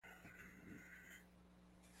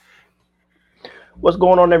What's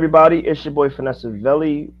going on, everybody? It's your boy Vanessa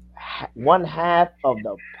Velli, one half of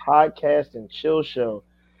the Podcast and Chill Show.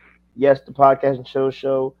 Yes, the Podcast and Chill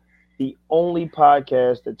Show, the only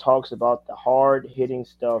podcast that talks about the hard hitting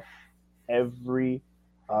stuff every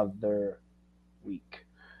other week.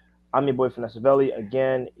 I'm your boy Vanessa Velli,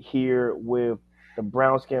 again here with the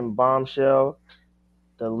brown skin bombshell,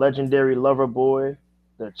 the legendary lover boy,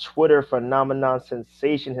 the Twitter phenomenon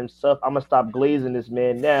sensation himself. I'm gonna stop glazing this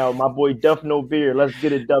man now. My boy Duff No Beer. Let's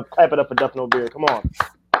get it, Duff. Clap it up for Duff No Beer. Come on,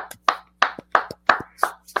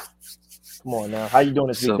 come on now. How you doing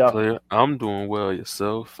this What's week, up, Duff? player? I'm doing well.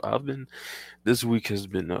 Yourself? This week has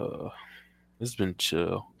been it's been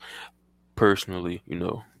chill. Personally,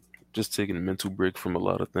 just taking a mental break from a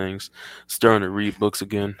lot of things. Starting to read books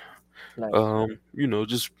again. Nice.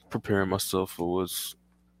 Just preparing myself for what's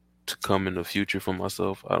to come in the future for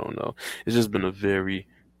myself. I don't know. It's just been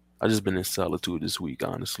I just been in solitude this week,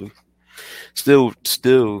 honestly.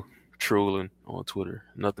 Still trolling on Twitter.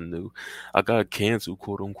 Nothing new. I got canceled,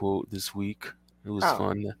 quote unquote, this week. It was Oh,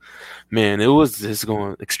 fun. Man, it's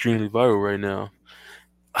going extremely viral right now.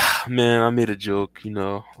 Man, I made a joke, I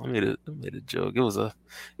made a joke. It was a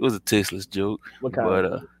tasteless joke, what kind of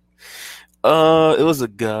but joke? it was a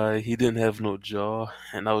guy. He didn't have no jaw,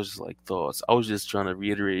 and I was just like thoughts. I was just trying to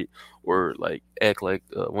reiterate or like act like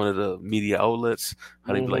one of the media outlets.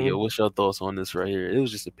 How they be like, "Yo, Mm-hmm. what's your thoughts on this right here?" It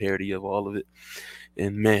was just a parody of all of it,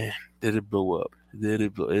 and man, did it blow up? Did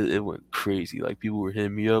it blow? It went crazy. Like people were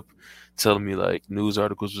hitting me up, telling me like news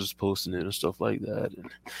articles was posting it and stuff like that.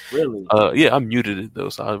 And Really? yeah, I muted it though,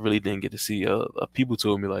 so I really didn't get to see. People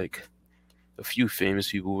told me like a few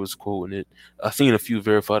famous people was quoting it. I seen a few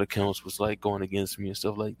verified accounts was like going against me and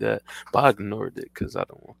stuff like that, but I ignored it because I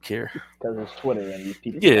don't care. Because it's Twitter and these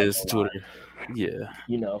people Yeah, tell it's no Twitter. lies. Yeah,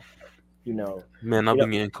 You know. You know. man, I've You know.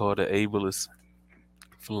 been getting called an ableist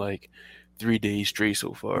for like 3 days straight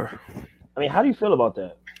so far. I mean, how do you feel about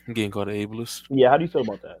that? I'm getting called an ableist. Yeah. How do you feel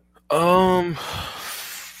about that? Um,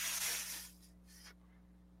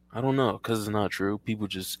 I don't know, cause it's not true. People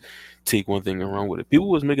just take one thing and run with it. People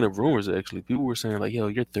was making up rumors actually. People were saying like, "Yo,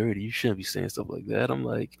 you're 30. You shouldn't be saying stuff like that." I'm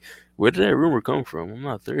like, where did that rumor come from? I'm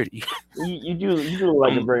not 30. You do look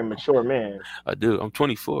like a I'm very mature man. I do. I'm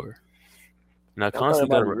 24, and I I'm talking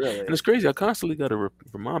constantly about gotta. you, And really. it's crazy. I constantly gotta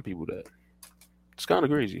remind people that it's kind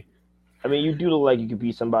of crazy. I mean, you do look like you could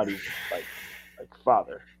be somebody's like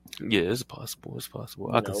father. Yeah, it's possible. It's possible.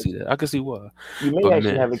 You I can know, see that. I can see why. you may But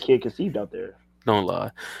actually man, have a kid conceived out there. don't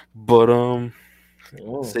lie. But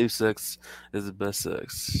Mm, safe sex is the best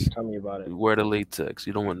sex. tell me about it. Wear the latex.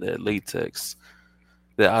 You don't want that latex.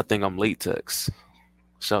 That I think I'm latex.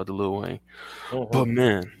 Shout out to Lil Wayne. But Hmm.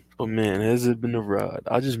 man, but man, has it been a ride?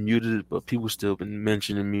 I just muted it, but people still been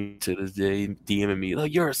mentioning me to this day, DMing me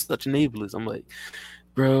like you're such an ableist. I'm like,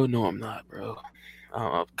 bro, no, I'm not, bro.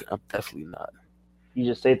 I'm definitely not. You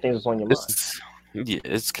just say things that's on your This mind. is yeah,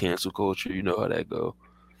 it's cancel culture. You know how that go.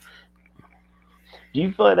 Do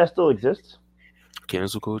you feel like that still exists?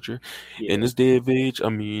 Cancel culture in Yeah. this day of age. I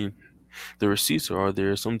mean, the receipts are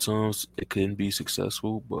there. Sometimes it can be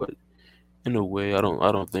successful, but in a way, I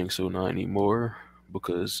don't think so not anymore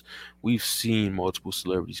because we've seen multiple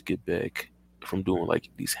celebrities get back from doing like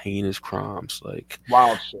these heinous crimes, like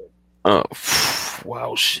Wild shit. uh,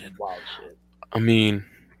 wow shit. Wild shit. I mean,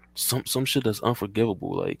 some shit that's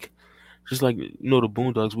unforgivable, like just like the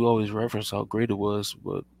Boondocks. We always reference how great it was,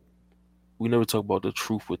 but we never talk about the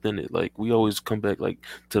truth within it. Like we always come back like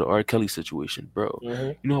to the R. Kelly situation, bro.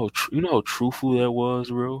 Hmm. You know how truthful that was,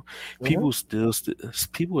 bro. Hmm. People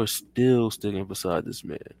are still sticking beside this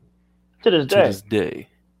man To this to day, this day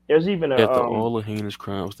there's even a after all the heinous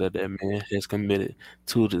crimes that that man has committed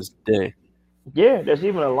to this day. yeah, there's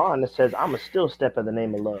even a line that says, "I'ma still step in the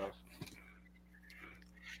name of love."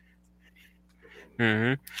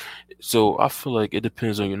 hmm So I feel like it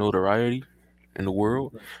depends on your notoriety in the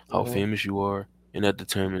world, how Hmm. famous you are, and that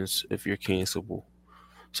determines if you're cancelable.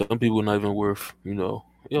 Some people are not even worth, yo,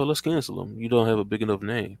 let's cancel them. You don't have a big enough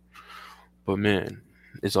name. But man,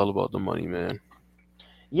 it's all about the money, man.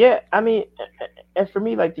 Yeah, I mean, and for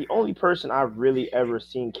me, like the only person I've really ever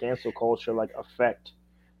seen cancel culture like affect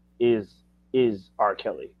is R.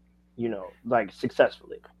 Kelly. Like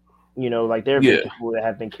successfully. Like there have been Yeah. people that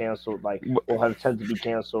have been canceled, like But or have tended to be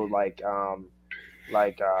canceled, I'm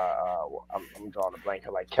drawing a blank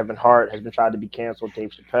here. Like Kevin Hart has been tried to be canceled.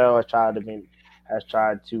 Dave Chappelle has tried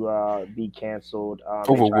to be canceled.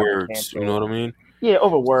 They over tried to words, you know cancel, what I mean? yeah,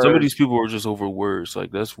 over Some of words. these people are just over words.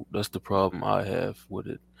 Like that's the problem I have with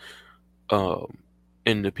it. Um,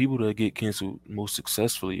 and the people that get canceled most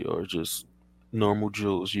successfully are just normal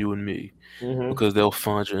Joes, you and me, Mm-hmm. because they'll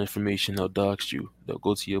find your information, they'll dox you, they'll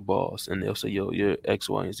go to your boss, and they'll say, "Yo, you're X,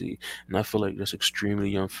 Y, and Z." And I feel like that's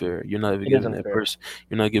extremely unfair. It is unfair.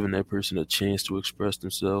 You're not giving that person a chance to express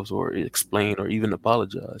themselves or explain or even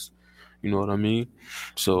apologize. You know what I mean?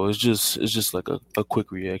 So it's just like a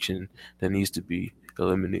quick reaction that needs to be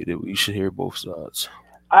eliminated. We should hear both sides.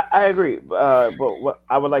 I agree, but what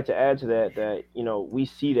I would like to add to that, that we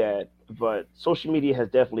see that, but social media has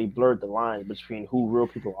definitely blurred the lines between who real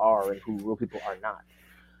people are and who real people are not.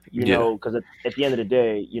 Yeah. Because at the end of the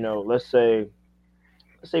day, let's say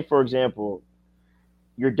for example,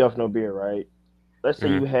 you're Duff No Beer, right? Let's say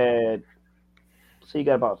Hmm. you had, say you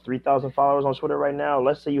got about 3,000 followers on Twitter right now.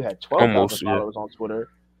 Let's say you had 12,000 Almost. Yeah. followers on Twitter.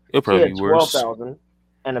 It'll So you probably had be worse. 12,000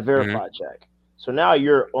 and a Hmm. verified check. So now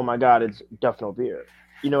you're, oh my God, it's Duff No Beer.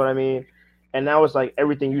 You know what I mean? And now it's like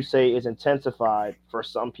everything you say is intensified for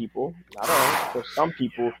some people, not all, for some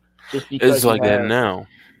people, just It's because you like that have, now.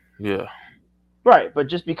 Yeah. right, but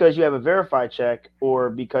just because you have a verified check or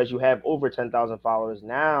because you have over 10,000 followers,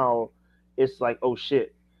 now it's like, oh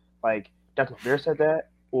shit, like Dr. Bear said that,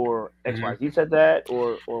 or Hmm. XYZ said that,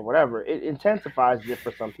 or whatever. It intensifies it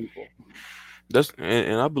for some people.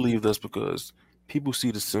 And I believe that's because people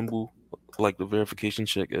see the symbol, like the verification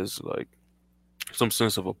check, as like some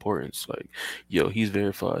sense of importance. Like, yo, he's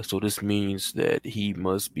verified, so this means that he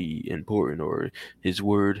must be important or his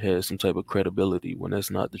word has some type of credibility. When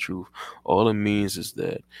that's not the truth, all it means is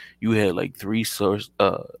that you had like three sites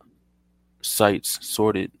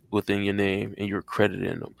sorted within your name and you're credited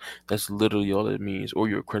in them. That's literally all it means. Or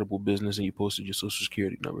you're a credible business and you posted your social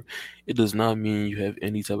security number. It does not mean you have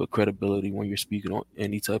any type of credibility when you're speaking on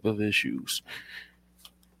any type of issues.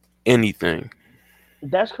 Anything.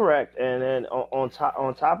 That's correct. And then on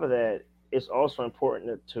top of that, it's also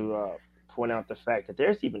important to point out the fact that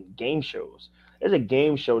there's even game shows. There's a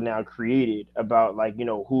game show now created about, like,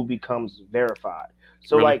 who becomes verified.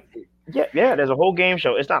 So Really? like, yeah, yeah, there's a whole game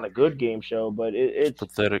show. It's not a good game show, but It's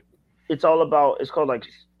pathetic. it's all about, it's called like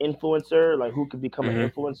influencer, like who could become an Hmm.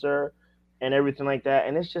 influencer and everything like that.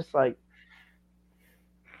 And it's just like,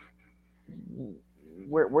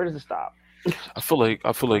 where does it stop? I feel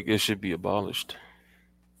like it should be abolished.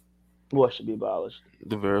 What should be abolished?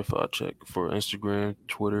 The verified check for Instagram,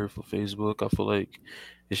 Twitter, for Facebook. I feel like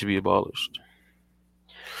it should be abolished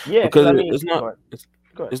Yeah, because because I mean, it's not. go ahead.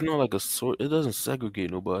 Go ahead. It's not like a sort. It doesn't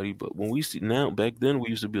segregate nobody. But when we see now, back then we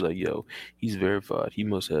used to be like, "Yo, he's verified. He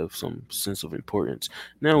must have some sense of importance."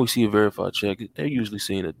 Now we see a verified check. They're usually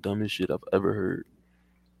saying the dumbest shit I've ever heard.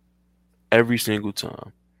 Every single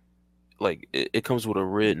time, like it comes with a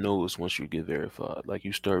red nose once you get verified. Like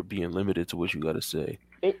you start being limited to what you got to say.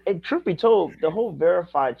 And truth be told, the whole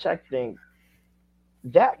verified check thing,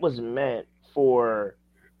 that was meant for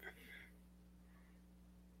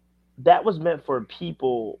that was meant for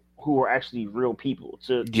people who are actually real people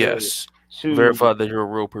Yes, to verified that you're a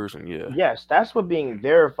real person. Yeah, yes, that's what being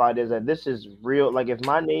verified is, that this is real. Like if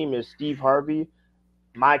my name is Steve Harvey,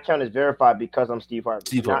 my account is verified because I'm Steve Harvey,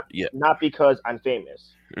 Steve not Hart. Yeah. not because I'm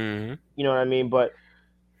famous. Hmm. You know what I mean? But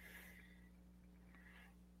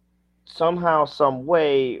somehow, some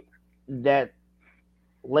way, that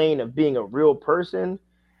lane of being a real person,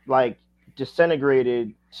 like,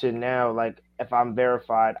 disintegrated to now, like, if I'm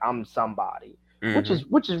verified, I'm somebody, Hmm.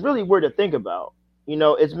 which is really weird to think about.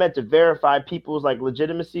 It's meant to verify people's, like,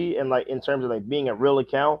 legitimacy and, like, in terms of, like, being a real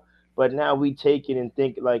account, but now we take it and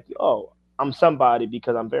think like, oh, I'm somebody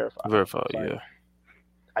because I'm verified. Verified. Like, Yeah.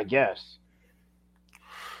 I guess.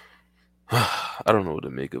 I don't know what to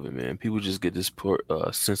make of it, man. People just get this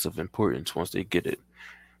sense of importance once they get it.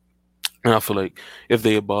 And I feel like if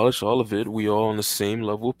they abolish all of it, we all on the same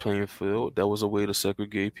level playing field. That was a way to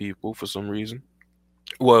segregate people for some reason.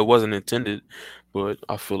 Well, it wasn't intended, but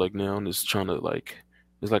I feel like now it's trying to like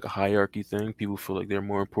it's like a hierarchy thing. People feel like they're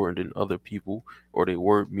more important than other people, or their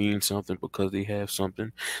word means something because they have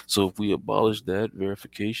something. So if we abolish that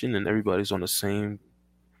verification and everybody's on the same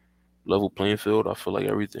level playing field, I feel like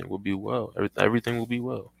everything will be well. Everything will be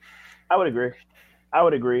well. I would agree. I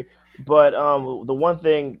would agree. But the one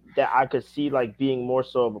thing that I could see, like, being more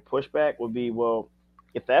so of a pushback would be, well,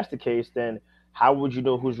 if that's the case, then how would you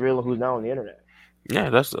know who's real and who's not on the internet? Yeah,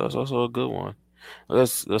 that's also a good one.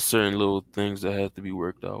 That's certain little things that have to be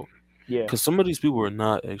worked out. Yeah. Cause some of these people are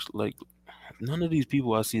not actually like none of these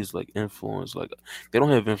people I see is like influence. Like they don't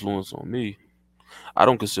have influence on me. I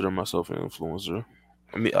don't consider myself an influencer.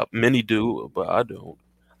 I mean, many do, but I don't.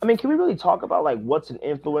 I mean, can we really talk about, like, what's an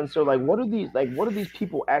influencer? What do these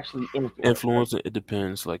people actually influence? Like, Influence, it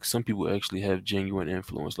depends. Like some people actually have genuine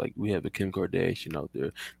influence. Like we have a Kim Kardashian out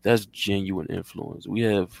there. That's genuine influence. We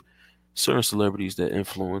have certain celebrities that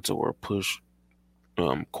influence or push.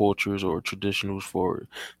 cultures or traditionals for it.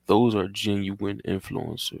 Those are genuine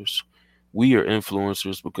influencers. We are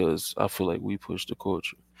influencers because I feel like we push the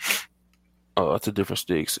culture to different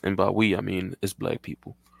stakes, and by we I mean it's black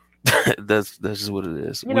people. That's just what it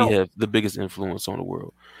is. You We know, have the biggest influence on the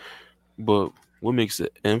world. But what makes an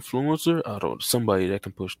influencer? I don't. Somebody that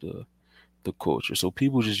can push the culture. So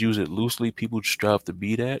people just use it loosely. People strive to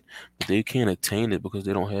be that, but they can't attain it because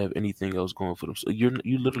they don't have anything else going for them. So you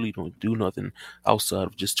literally don't do nothing outside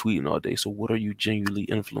of just tweeting all day. So what are you genuinely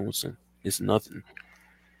influencing? It's nothing.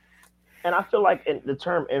 and I feel like the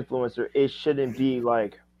term influencer, it shouldn't be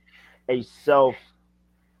like a self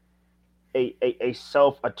a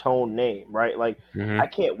self atoned name, right? Like Hmm. I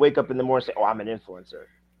can't wake up in the morning and say, "Oh, I'm an influencer."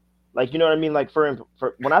 Like you know what I mean? Like for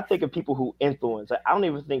when I think of people who influence, like, I don't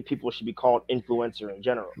even think people should be called influencer in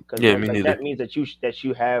general because Yeah, me like neither. that means that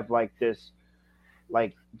you have like this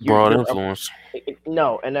like Broad you're influence.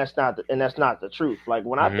 no, and that's not the truth. Like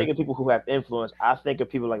when I Hmm. think of people who have influence, I think of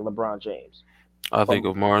people like LeBron James. I think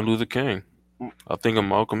Um, of Martin Luther King. I think of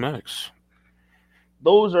Malcolm X.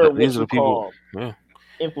 those are what These are you the people. call Yeah,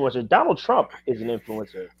 influencers. Donald Trump is an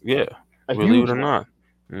influencer, yeah. a Believe it huge or one, not.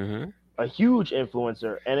 Hmm. a huge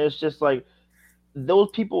influencer, and it's just like those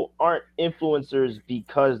people aren't influencers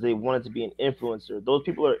because they wanted to be an influencer. Those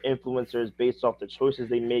people are influencers based off the choices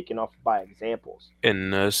they make and off by examples.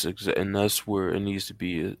 And that's where it needs to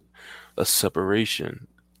be a separation.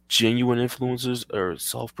 Genuine influencers are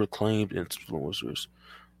self-proclaimed influencers.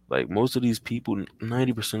 Like most of these people,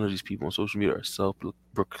 90% of these people on social media are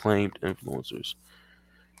self-proclaimed influencers.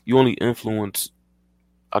 You only influence,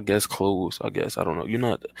 I guess, clothes. I guess I don't know. You're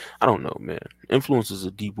not. I don't know, man. Influence is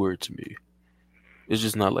a deep word to me. It's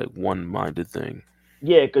just not like one-minded thing.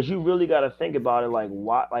 Yeah, because you really got to think about it. Like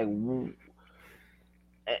why? Like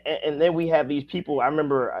and then we have these people. I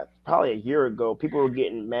remember probably a year ago, people were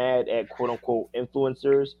getting mad at quote unquote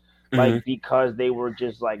influencers, Hmm. like because they were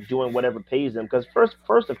just like doing whatever pays them. Because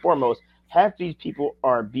first and foremost, half these people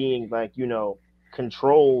are being like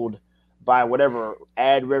controlled by whatever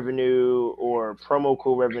ad revenue or promo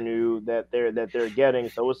code revenue that they're getting.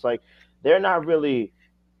 So it's like they're not really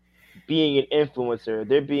being an influencer;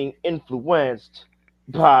 they're being influenced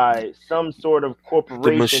by some sort of The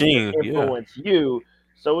corporation to machine, yeah. influence you.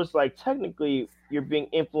 So it's like technically you're being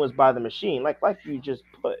influenced by the machine, like you just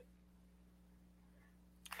put.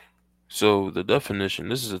 So the definition.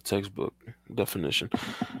 This is a textbook definition.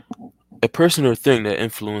 A person or thing that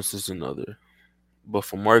influences another. But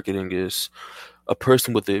for marketing is a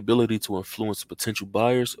person with the ability to influence potential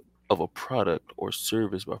buyers of a product or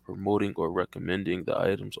service by promoting or recommending the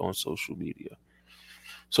items on social media.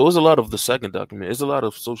 So it's a lot of the second document. It's a lot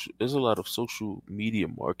of social media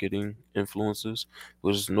marketing influencers,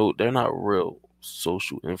 which is no, they're not real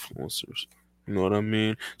social influencers. You know what I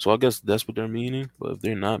mean? So I guess that's what they're meaning. But if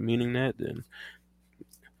they're not meaning that, then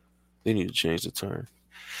they need to change the term.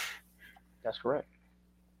 That's correct.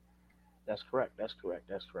 That's correct. That's correct.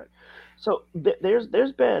 That's correct. So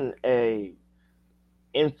there's been a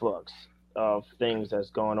influx of things that's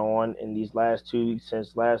going on in these last 2 weeks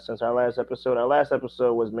since our last episode. Our last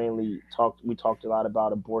episode was mainly talked. We talked a lot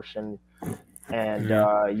about abortion and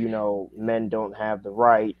Hmm. men don't have the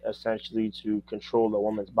right essentially to control a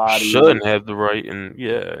woman's body. Shouldn't have the right, and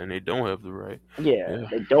yeah, and they don't have the right. Yeah, Yeah,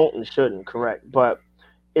 they don't and shouldn't, correct. But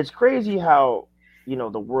it's crazy how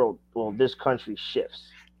the world, well, this country shifts,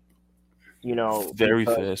 very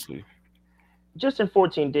because fastly. just in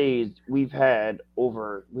 14 days we've had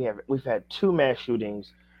two mass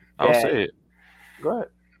shootings I'll that say it. go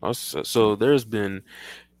ahead. So there's been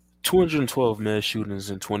 212 mass shootings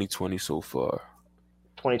in 2020 so far.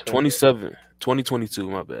 2022. 27, 2022,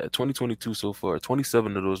 my bad. 2022 so far.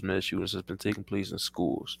 27 of those mass shootings has been taking place in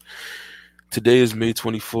schools. Today is May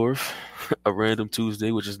 24th, a random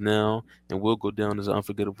Tuesday, which is now and will go down as an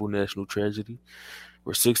unforgettable national tragedy,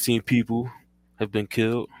 where 16 people have been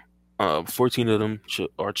killed. 14 of them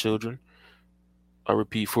are children. I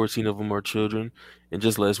repeat, 14 of them are children. And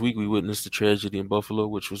just last week, we witnessed the tragedy in Buffalo,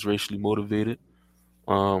 which was racially motivated.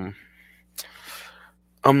 Um,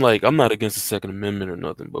 I'm not against the Second Amendment or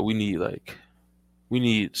nothing, but we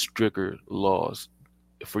need stricter laws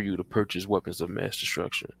for you to purchase weapons of mass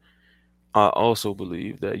destruction. I also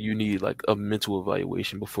believe that you need like a mental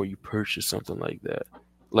evaluation before you purchase something like that,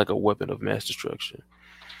 like a weapon of mass destruction.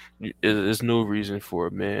 There's no reason for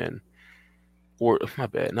a man, or my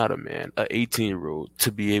bad, not a man, a 18-year-old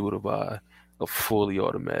to be able to buy a fully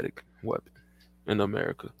automatic weapon in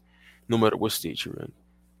America, no matter what state you're in.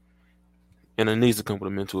 And it needs to come with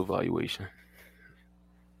a mental evaluation.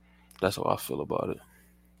 That's how I feel about it.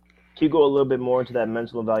 Can you go a little bit more into that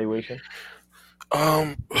mental evaluation?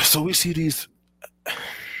 So we see these.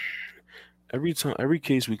 every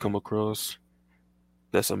case we come across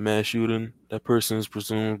that's a mass shooting, that person is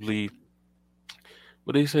presumably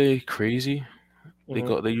what they say crazy.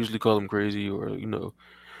 Hmm. They usually call them crazy, or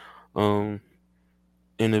um.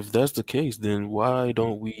 And if that's the case, then why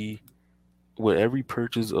don't we, with every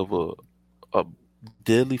purchase of a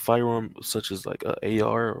deadly firearm such as like a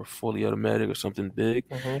AR or fully automatic or something big,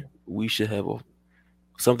 Hmm. we should have a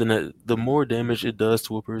something that the more damage it does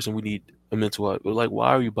to a person, we need a like why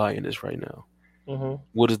are you buying this right now? Hmm.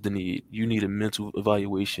 What is the need? You need a mental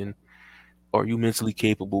evaluation. Are you mentally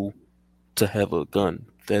capable to have a gun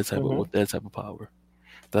Hmm. with that type of power?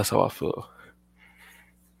 That's how I feel.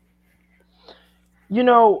 You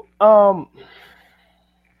know, um,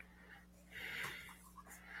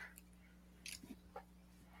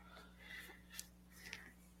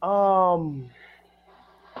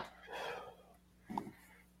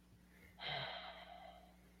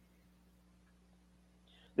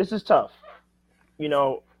 this is tough. You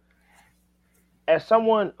know, as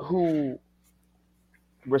someone who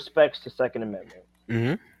respects the Second Amendment,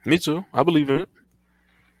 Hmm. Me too. I believe in it.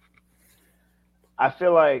 I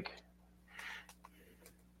feel like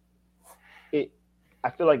it. I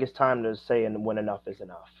feel like it's time to say and when enough is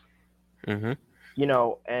enough. Hmm. You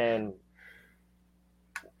know, and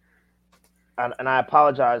I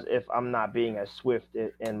apologize if I'm not being as swift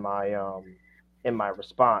in my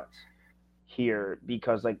response here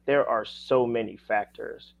because like there are so many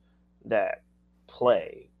factors that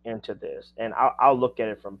play into this, and I'll look at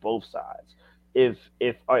it from both sides. If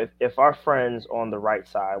our friends on the right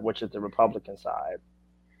side, which is the Republican side,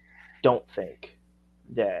 don't think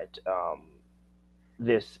that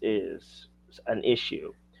this is an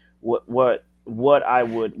issue, what I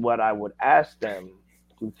would ask them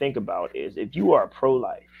to think about is if you are pro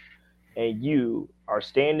life and you are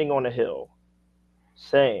standing on a hill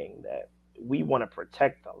saying that we want to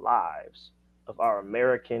protect the lives of our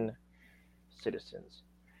American citizens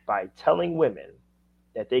by telling women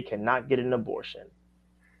that they cannot get an abortion,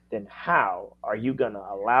 then how are you going to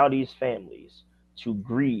allow these families to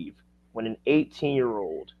grieve when an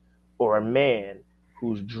 18-year-old or a man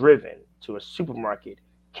who's driven to a supermarket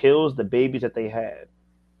kills the babies that they had?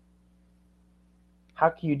 How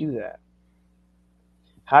can you do that?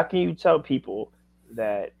 How can you tell people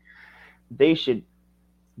that they should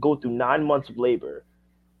go through 9 months of labor,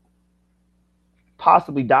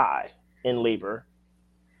 possibly die in labor,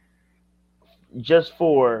 just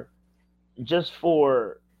for just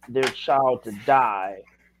for their child to die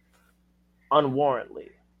unwarrantedly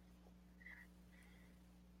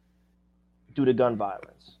due to gun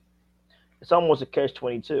violence? It's almost a catch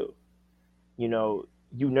 22. You know,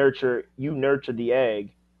 you nurture the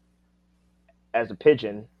egg as a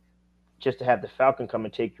pigeon just to have the falcon come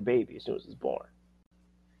and take your baby as soon as it's born.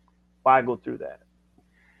 Why go through that?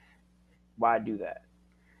 Why do that?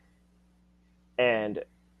 And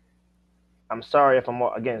I'm sorry if I'm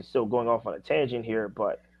again still going off on a tangent here,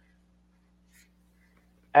 but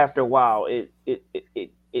after a while,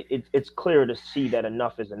 it's clear to see that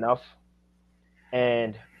enough is enough.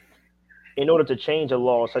 And in order to change a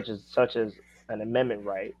law such as an amendment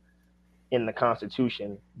right in the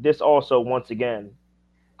Constitution, this also once again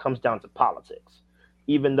comes down to politics.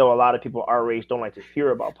 Even though a lot of people our age don't like to hear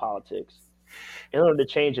about politics, in order to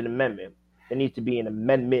change an amendment, there needs to be an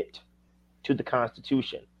amendment to the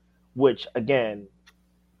Constitution, which again,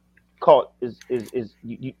 called is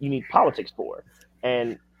you need politics for,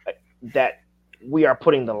 and that we are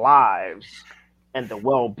putting the lives and the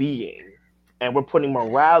well-being, and we're putting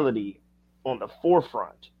morality on the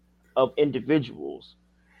forefront of individuals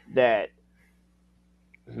that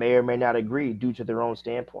may or may not agree due to their own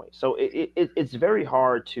standpoint. So it's very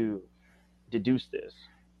hard to deduce this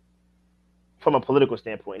from a political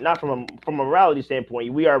standpoint, not from a morality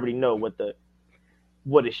standpoint. We already know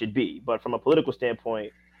what it should be, but from a political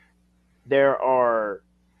standpoint, there are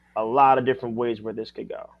a lot of different ways where this could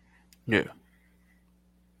go. Yeah.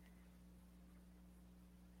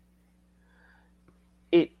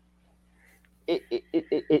 It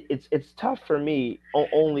it's tough for me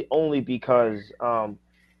only because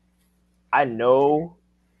I know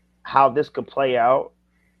how this could play out,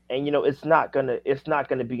 and you know it's not gonna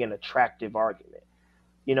be an attractive argument,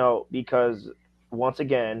 you know, because once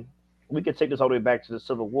again we could take this all the way back to the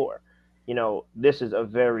Civil War. You know, this is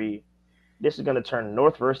gonna turn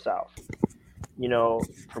North versus South. You know,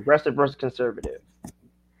 progressive versus conservative.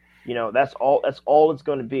 You know, that's all it's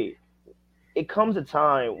gonna be. It comes a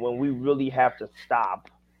time when we really have to stop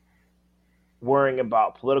worrying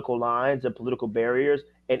about political lines and political barriers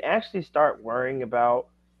and actually start worrying about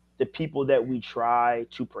the people that we try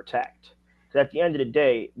to protect. Because at the end of the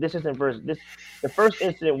day, this isn't versus this. The first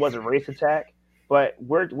incident was a race attack, but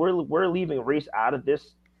we're leaving race out of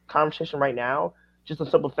this conversation right now. Just the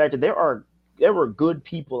simple fact that there were good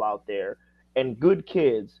people out there and good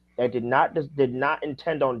kids that did not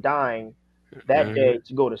intend on dying that Mm-hmm. day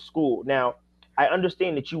to go to school. Now, I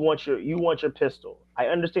understand that you want your pistol. I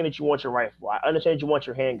understand that you want your rifle. I understand that you want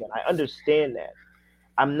your handgun. I understand that.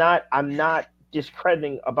 I'm not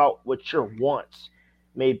discrediting about what your wants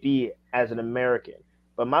may be as an American.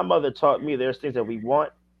 But my mother taught me there's things that we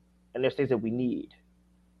want and there's things that we need.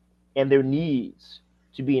 And there needs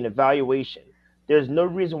to be an evaluation. There's no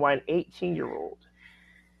reason why an 18-year-old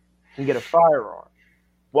can get a firearm,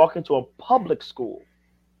 walk into a public school,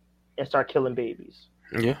 and start killing babies.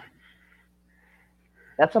 Yeah.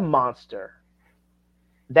 That's a monster.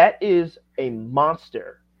 That is a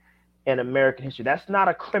monster in American history. That's not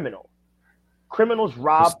a criminal. Criminals It's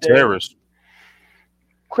rob things. terrorist.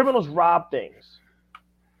 Criminals rob things.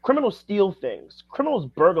 Criminals steal things. Criminals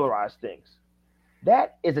burglarize things.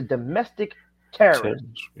 That is a domestic terrorist.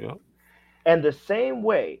 Terrorist. Yeah. And the same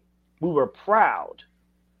way we were proud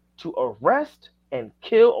to arrest and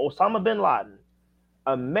kill Osama bin Laden,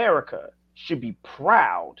 America should be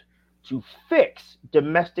proud to fix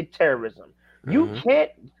domestic terrorism. You Mm-hmm.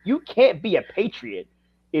 can't you can't be a patriot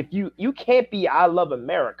if you can't be I love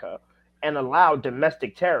America and allow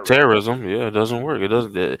domestic terrorism. Terrorism. Yeah, it doesn't work. It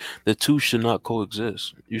doesn't. The two should not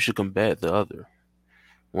coexist. You should combat the other.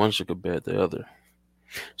 One should combat the other.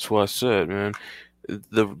 That's why I said, man,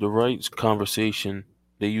 the right conversation.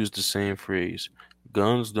 They use the same phrase.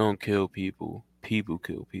 Guns don't kill people. People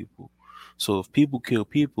kill people. So if people kill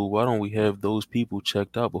people, why don't we have those people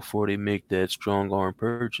checked out before they make that strong arm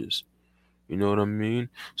purchase? You know what I mean?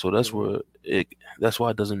 So that's Mhm. where it. That's why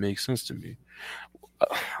it doesn't make sense to me.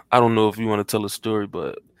 I don't know if you want to tell a story,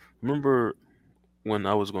 but remember when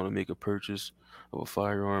I was going to make a purchase of a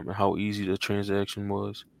firearm and how easy the transaction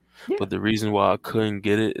was? Yeah, But the reason why I couldn't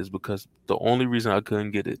get it is because the only reason I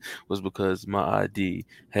couldn't get it was because my ID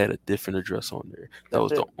had a different address on there. That that's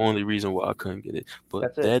was the it. only reason why I couldn't get it. But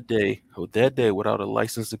That's it. that day, without a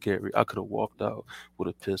license to carry, I could have walked out with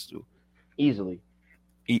a pistol. Easily.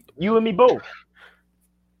 E- You and me both.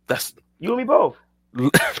 That's You and me both.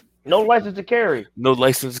 No license to carry. no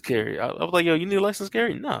license to carry. I was like, yo, you need a license to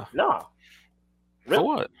carry? Nah. Nah. For Really?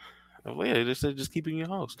 what? I was like, yeah, they said just keep it in your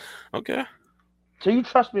house. Okay. So you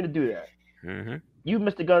trust me to do that? Mm-hmm. You,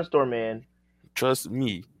 Mr. Gun Store Man, Trust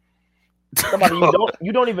me. somebody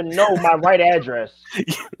you don't even know my right address.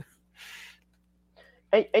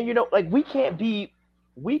 And you know, like we can't be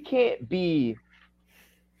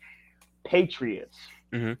patriots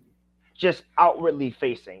Mm-hmm. just outwardly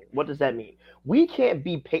facing. What does that mean? We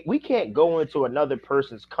can't go into another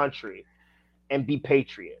person's country and be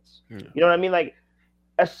patriots. Yeah. You know what I mean? Like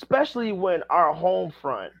especially when our home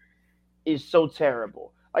front is so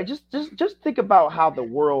terrible. Like just think about how the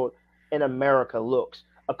world in America looks.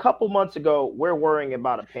 A couple months ago, we're worrying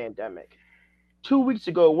about a pandemic. 2 weeks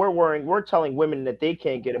ago, we're telling women that they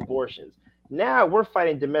can't get abortions. Now we're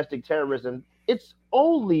fighting domestic terrorism. It's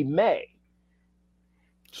only May.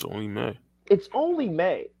 It's only May. It's only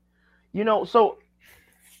May. You know, so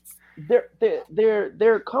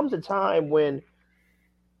there comes a time when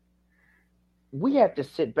we have to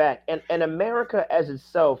sit back and America as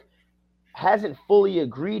itself hasn't fully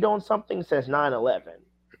agreed on something since 9/11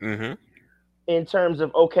 Mm-hmm. in terms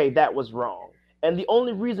of okay, that was wrong. And the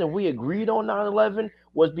only reason we agreed on 9/11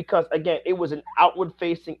 was because again, it was an outward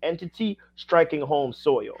facing entity striking home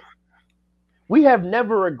soil. We have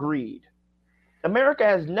never agreed. America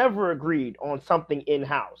has never agreed on something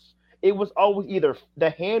in-house. It was always either the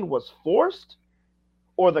hand was forced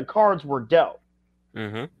or the cards were dealt.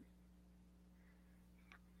 Mm-hmm.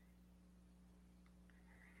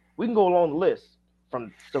 We can go along the list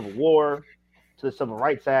from Civil War to the Civil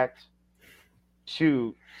Rights Act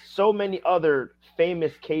to so many other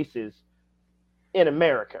famous cases in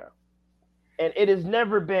America. And it has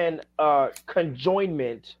never been a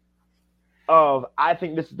conjoinment of, I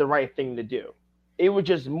think this is the right thing to do. It was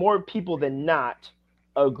just more people than not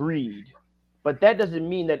agreed. But that doesn't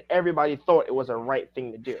mean that everybody thought it was a right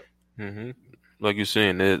thing to do. Mm-hmm. Like you're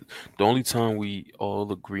saying, that the only time we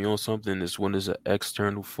all agree on something is when there's an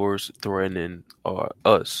external force threatening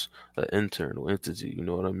us, an internal entity. You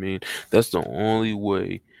know what I mean? That's the only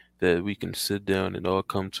way that we can sit down and all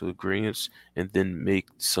come to agreements and then make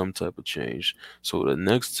some type of change. So the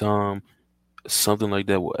next time something like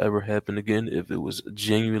that will ever happen again, if it was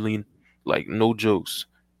genuinely, like no jokes,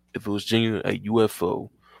 if it was genuine a UFO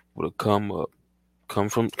would have come up, come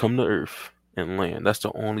to Earth and land. That's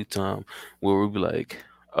the only time where we'll be like,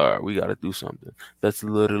 all right, we got to do something. That's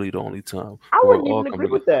literally the only time I we'll wouldn't all even come agree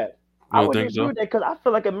together. with that. You I don't wouldn't think agree so? with that because I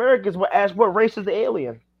feel like Americans would ask what race is the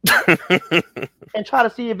alien and try to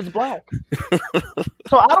see if it's black.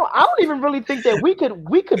 So I don't even really think that we could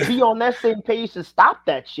be on that same page to stop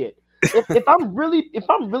that shit. If I'm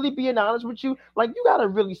really being honest with you, like you gotta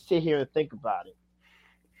really sit here and think about it.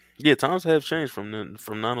 Yeah, times have changed from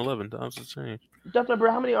 9/11. Times have changed. Definitely,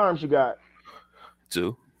 bro. How many arms you got?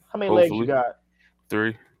 Two, How many legs you hopefully got?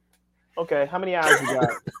 three, Okay. How many eyes you got?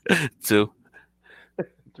 two.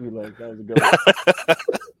 3 legs. That was a good one.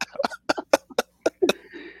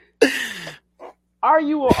 Are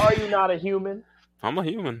you or are you not a human? I'm a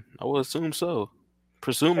human. I would assume so.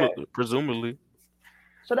 Okay. Presumably.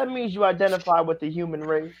 So that means you identify with the human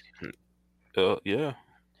race. Yeah.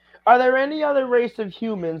 Are there any other race of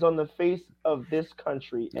humans on the face of this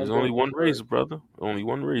country There's and or only this one race, earth? brother. Only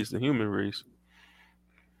one race, the human race,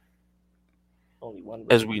 Only one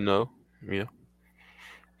as race. we know. Yeah.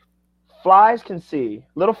 Flies can see,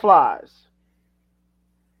 little flies,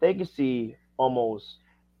 they can see almost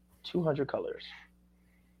 200 colors.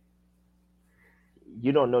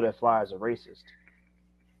 You don't know that flies are racist.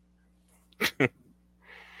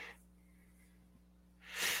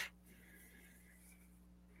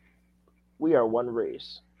 We are one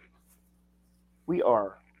race. We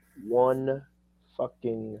are one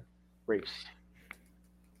fucking race.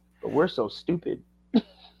 But we're so stupid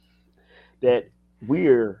that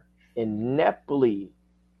we're ineptly,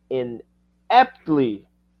 ineptly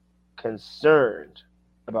concerned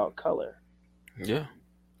about color. Yeah.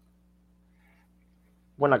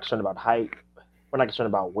 We're not concerned about height. We're not concerned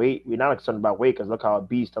about weight. We're not concerned about weight because look how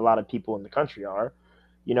obese a lot of people in the country are.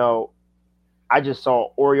 You know, I just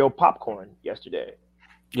saw Oreo popcorn yesterday.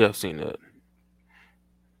 Yeah, I've seen that.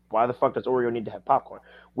 Why the fuck does Oreo need to have popcorn?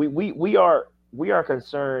 We are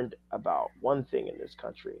concerned about one thing in this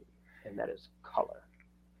country, and that is color.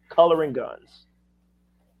 Color and guns.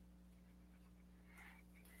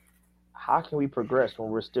 How can we progress when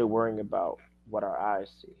we're still worrying about what our eyes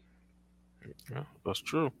see? Yeah, that's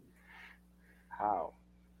true. How?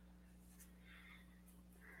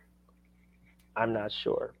 I'm not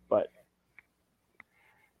sure, but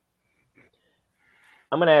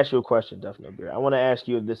I'm gonna ask you a question, Duffner Beer. I want to ask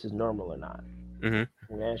you if this is normal or not. Hmm. I'm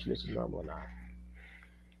gonna ask you if this is normal or not.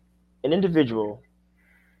 An individual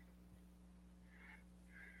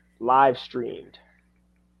live streamed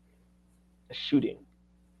a shooting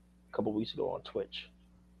a couple weeks ago on Twitch.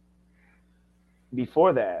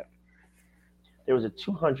 Before that, there was a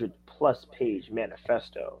 200 plus page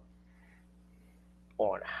manifesto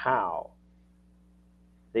on how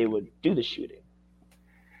they would do the shooting.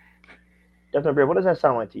 Duffner Beer, what does that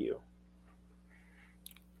sound like to you?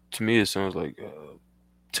 To me, it sounds like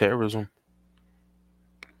terrorism.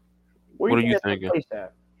 Where do What you are think you that took thinking place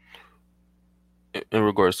at? in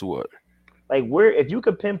regards to what? Like where, if you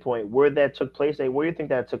could pinpoint where that took place at, where do you think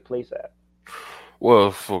that took place at?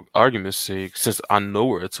 Well, for argument's sake, since I know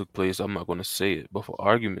where it took place, I'm not going to say it. But for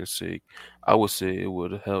argument's sake, I would say it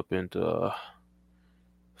would have happened.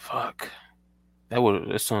 Fuck. That would.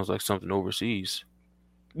 That sounds like something overseas.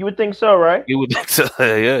 You would think so, right? You would think so.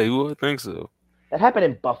 Yeah, you would think so. That happened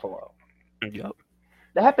in Buffalo. Yep.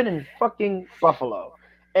 That happened in fucking Buffalo.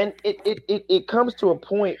 And it comes to a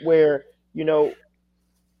point where, you know,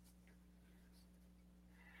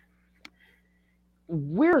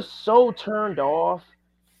 we're so turned off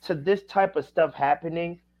to this type of stuff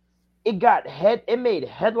happening. It made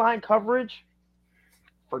headline coverage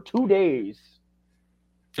for 2 days.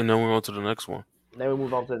 And then we're on to the next one. And then we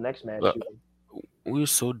move on to the next mass Uh, shooting. we're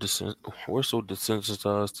so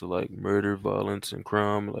desensitized to like murder, violence, and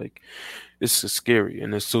crime. Like it's just scary,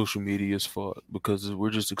 and it's social media's fault because we're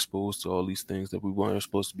just exposed to all these things that we weren't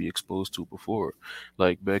supposed to be exposed to before.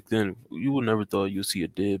 Like back then, you would never thought you'd see a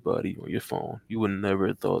dead body on your phone. You would never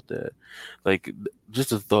have thought that. Like just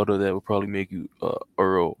the thought of that would probably make you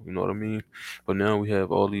earl. You know what I mean? But now we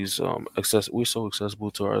have all these access. We're so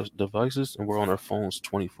accessible to our devices, and we're on our phones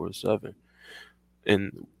 24/7,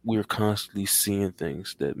 and we're constantly seeing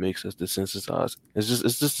things that makes us desensitized. It's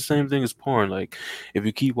just the same thing as porn. Like if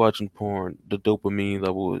you keep watching porn, the dopamine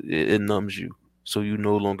level it numbs you, so you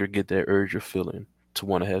no longer get that urge or feeling to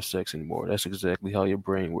want to have sex anymore. That's exactly how your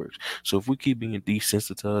brain works. So if we keep being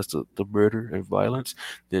desensitized to murder and violence,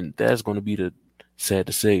 then that's going to be the sad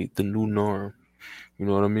to say the new norm. You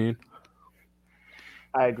know what I mean?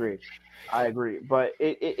 I agree. I agree. But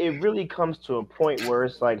it really comes to a point where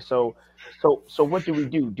it's like, so what do we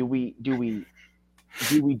do? Do we do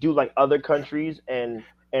like other countries and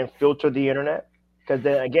filter the internet? Because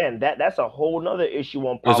then again, that's a whole nother issue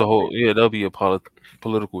on As a whole, politics. yeah, that'll be a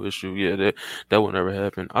political issue. Yeah, that will never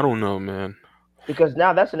happen. I don't know, man. Because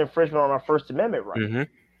now that's an infringement on our First Amendment right. Mm-hmm.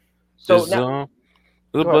 So It's now, it's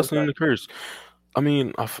a go ahead. I'm blessing sorry. and a curse. I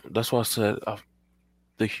mean, that's why I said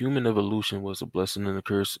the human evolution was a blessing and a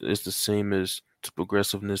curse. It's the same as the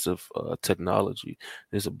progressiveness of technology.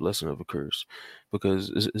 It's a blessing of a curse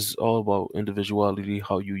because it's all about individuality,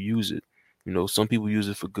 how you use it. You know, some people use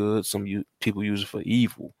it for good, people use it for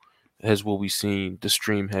evil. That's what we seen the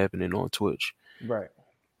stream happening on Twitch. Right.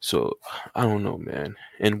 So I don't know, man.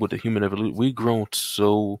 And with the human evolution, we grown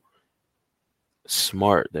so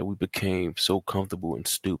smart that we became so comfortable and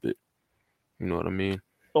stupid. You know what I mean?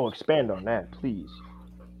 Oh, expand on that, please.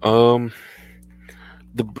 Um,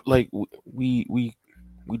 the like we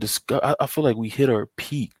discuss. I feel like we hit our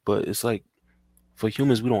peak, but it's like for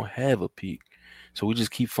humans we don't have a peak, so we just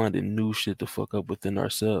keep finding new shit to fuck up within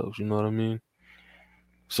ourselves. You know what I mean?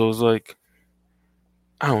 So it's like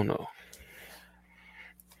I don't know.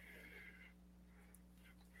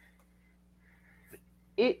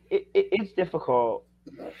 It's difficult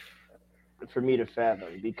for me to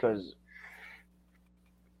fathom because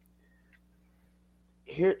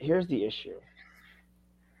here's the issue.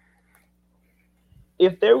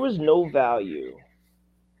 If there was no value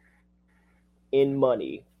in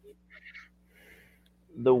money,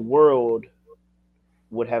 the world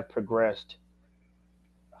would have progressed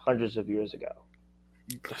hundreds of years ago.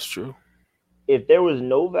 That's true. If there was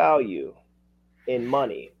no value in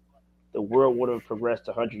money, the world would have progressed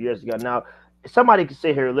 100 years ago. Now, somebody could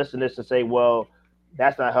sit here, listen to this, and say, well,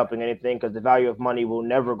 that's not helping anything because the value of money will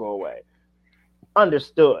never go away.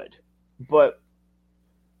 Understood. But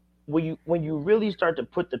when you really start to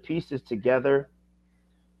put the pieces together,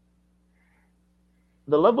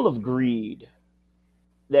 the level of greed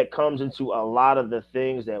that comes into a lot of the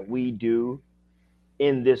things that we do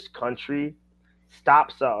in this country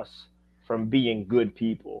stops us from being good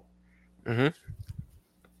people. Mm-hmm.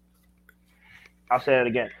 I'll say that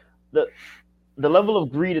again. The level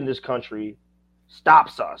of greed in this country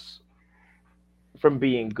stops us from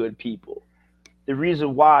being good people. The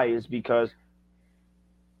reason why is because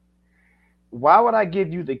why would I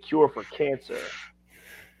give you the cure for cancer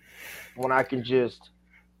when I can just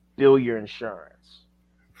bill your insurance?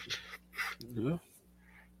 Yeah.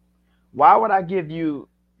 Why would I give you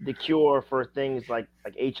the cure for things like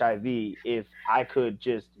HIV if I could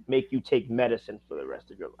just make you take medicine for the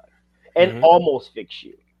rest of your life and Mm-hmm. almost fix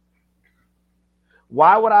you?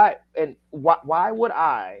 Why would I,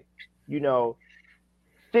 you know,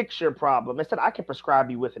 fix your problem? Instead, I can prescribe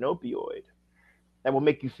you with an opioid that will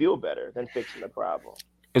make you feel better than fixing the problem.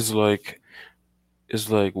 It's like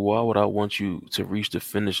why would I want you to reach the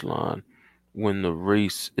finish line when the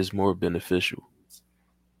race is more beneficial?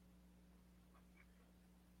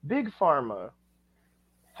 Big Pharma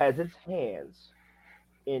has its hands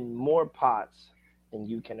in more pots than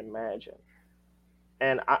you can imagine.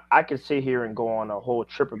 And I could sit here and go on a whole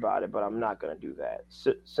trip about it, but I'm not going to do that.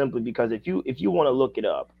 Simply because if you want to look it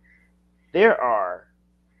up, there are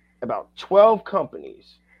about 12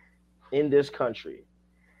 companies in this country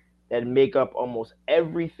that make up almost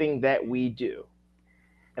everything that we do.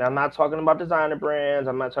 And I'm not talking about designer brands,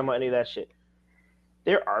 I'm not talking about any of that shit.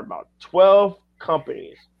 There are about 12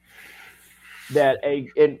 companies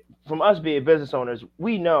and from us being business owners,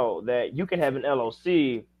 we know that you can have an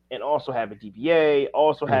LLC and also have a DBA,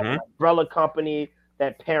 also have an Mm-hmm. umbrella company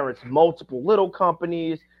that parents multiple little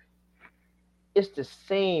companies. It's the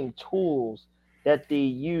same tools that they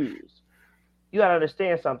use. You gotta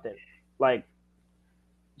understand something. Like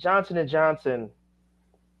Johnson and Johnson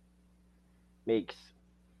makes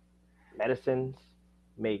medicines,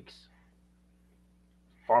 makes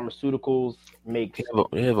pharmaceuticals, makes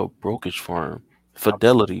They have a brokerage firm, a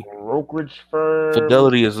Fidelity. brokerage firm.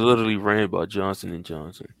 Fidelity is literally ran by Johnson and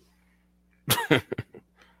Johnson.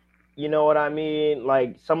 You know what I mean?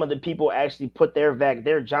 Like some of the people actually put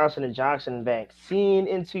their Johnson and Johnson vaccine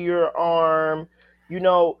into your arm. You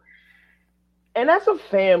know, and that's a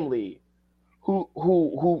family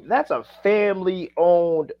who that's a family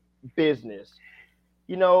owned business.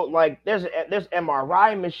 You know, like there's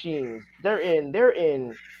MRI machines. They're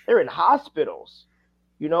in hospitals.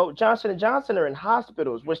 You know, Johnson and Johnson are in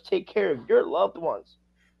hospitals which take care of your loved ones.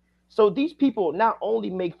 So these people not only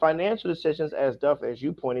make financial decisions, as Duff, as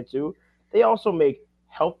you pointed to, they also make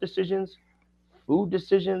health decisions, food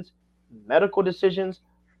decisions, medical decisions,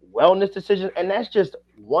 wellness decisions, and that's just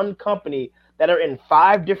one company that are in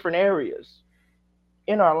 5 different areas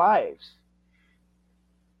in our lives.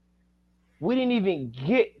 We didn't even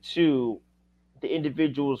get to the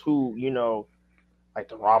individuals who, you know, like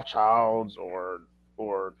the Rothschilds or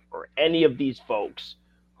any of these folks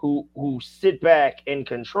who sit back and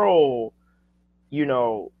control, you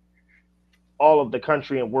know, all of the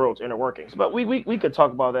country and world's inner workings. But we could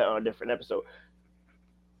talk about that on a different episode.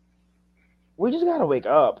 We just gotta wake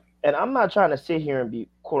up. And I'm not trying to sit here and be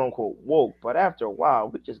quote unquote woke, but after a while,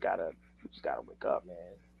 we just gotta wake up, man.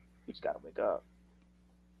 We just gotta wake up.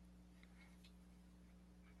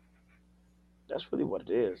 That's really what it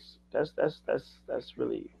is. That's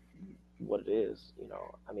really what it is.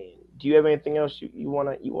 I mean, do you have anything else you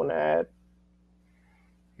wanna add?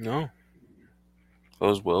 No, that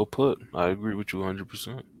was well put. I agree with you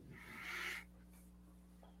 100%.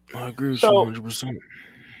 I agree with you So 100%.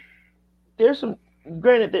 there's some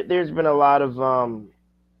granted that there's been a lot of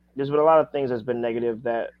things that's been negative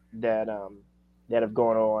that have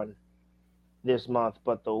gone on this month,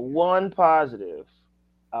 but the one positive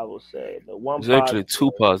I will say, the one There's actually positive.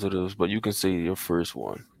 two positives, but you can say your first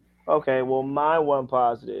one. Okay, well, my one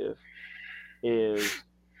positive is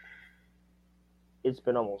it's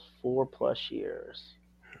been almost 4+ years,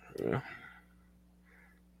 Yeah.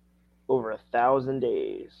 over 1,000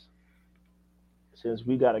 days since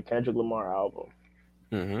we got a Kendrick Lamar album.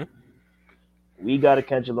 Hmm. We got a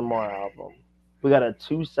Kendrick Lamar album. We got a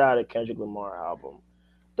two-sided Kendrick Lamar album.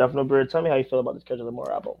 Duffno Bird, tell me how you feel about this Kendrick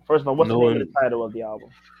Lamar album. First of all, what's the name of Knowing the title of the album?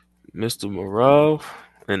 Mr. Morale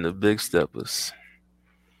and the Big Steppers.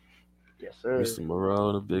 Yes, sir. Mr.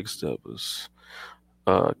 Morale and the Big Steppers.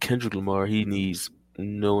 Kendrick Lamar, he needs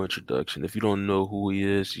no introduction. If you don't know who he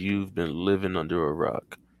is, you've been living under a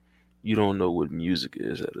rock. You don't know what music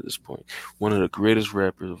is at this point. One of the greatest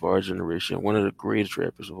rappers of our generation, one of the greatest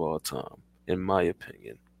rappers of all time, in my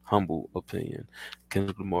opinion, humble opinion.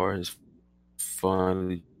 Kendrick Lamar has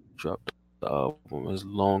finally dropped the album, has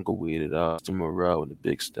long awaited album, Mr. Morale and the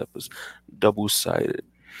Big Steppers, double-sided.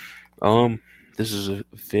 This is a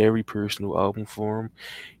very personal album for him.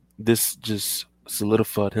 This just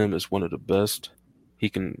solidified him as one of the best. He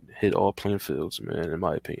can hit all playing fields, man, in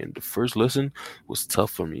my opinion. The first listen was tough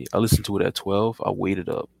for me. I listened to it at 12. I waited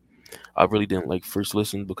up. I really didn't like first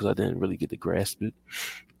listen because I didn't really get to grasp it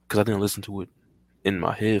because I didn't listen to it in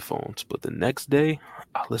my headphones. But the next day,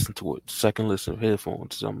 I listened to it, second listen of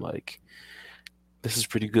headphones. I'm like, this is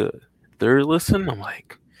pretty good. Third listen, I'm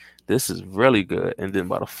like, this is really good. And then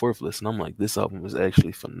by the fourth listen, I'm like, this album is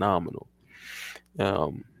actually phenomenal.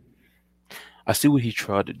 Um, I see what he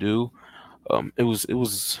tried to do. It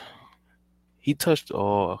was he touched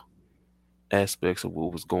all aspects of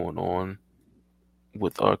what was going on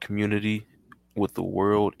with our community, with the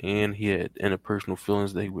world, and he had interpersonal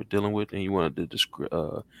feelings that he was dealing with, and he wanted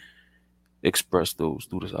to express those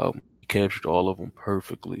through this album. He captured all of them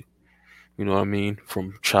perfectly. You know what I mean?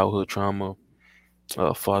 From childhood trauma,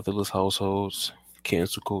 fatherless households,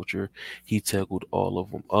 cancel culture. He tackled all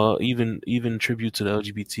of them. Even tribute to the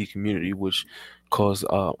LGBT community, which caused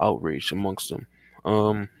outrage amongst them.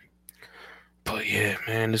 Um, but yeah,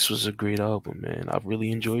 man, this was a great album, man. I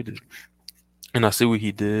really enjoyed it, and I see what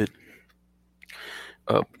he did,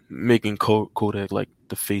 making Kodak like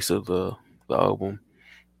the face of the album.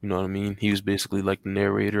 You know what I mean? He was basically like the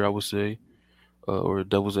narrator, I would say, or a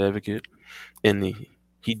devil's advocate, and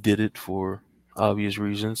he did it for obvious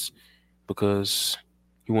reasons because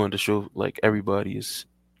he wanted to show like everybody is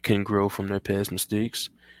can grow from their past mistakes.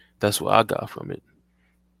 That's what I got from it.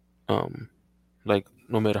 Um, like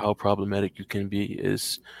no matter how problematic you can be,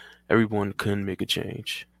 is everyone can make a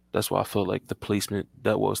change. That's why I felt like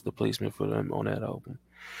that was the placement for them on that album.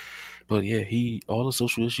 But yeah, he all the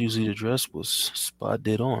social issues he addressed was spot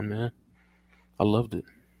dead on, man. I loved it.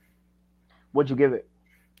 What'd you give it?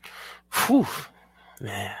 Whew,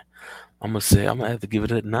 man. I'm gonna have to give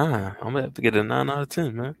it a 9. I'm gonna have to get a 9 out of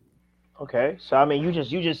 10, man. Okay, so I mean, you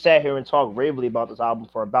just sat here and talked ravely about this album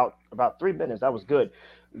for about 3 minutes. That was good.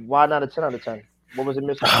 Why not a 10 out of 10? What was it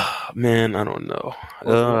missing? Man, I don't know. What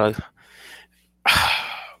was it missing?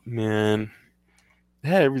 Man, it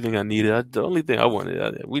had everything I needed. The only thing I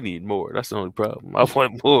wanted, we need more. That's the only problem. I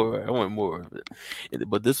want more. I want more of it.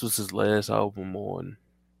 But this was his last album on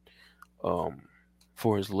um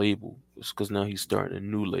for his label. It's because now he's starting a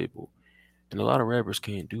new label, and a lot of rappers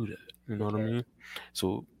can't do that. You know what I Okay. mean?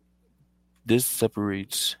 So this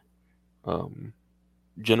separates um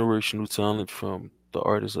generational talent from the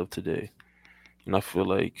artists of today, and I feel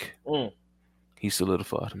like Mm. he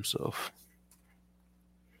solidified himself.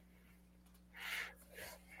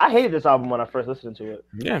 I hated this album when I first listened to it.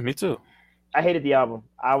 Yeah, me too. I hated the album.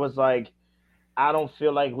 I was like, I don't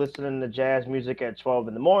feel like listening to jazz music at 12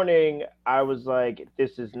 in the morning. I was like,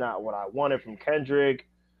 this is not what I wanted from Kendrick.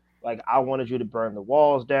 Like, I wanted you to burn the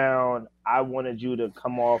walls down. I wanted you to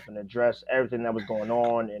come off and address everything that was going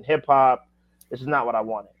on in hip hop. This is not what I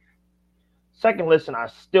wanted. Second listen, I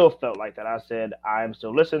still felt like that. I said, I am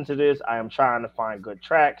still listening to this. I am trying to find good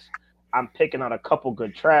tracks. I'm picking out a couple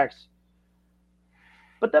good tracks.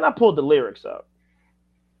 But then I pulled the lyrics up.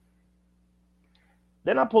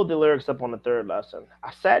 Then I pulled the lyrics up on the third lesson.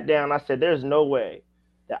 I sat down. I said, there's no way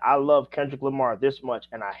that I love Kendrick Lamar this much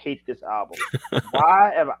and I hate this album.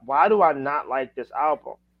 Why do I not like this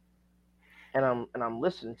album? And I'm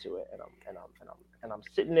listening to it and I'm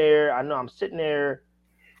sitting there. I know I'm sitting there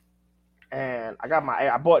and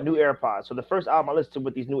I bought new AirPods. So the first album I listened to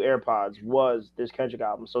with these new AirPods was this Kendrick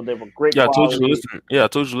album. So they were great Yeah, I told you to quality. listen. Yeah, I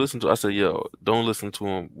told you to listen to. I said, yo, don't listen to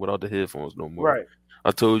him without the headphones no more. Right.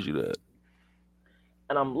 I told you that.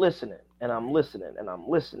 And I'm listening and I'm listening and I'm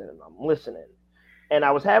listening and I'm listening. And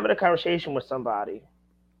I was having a conversation with somebody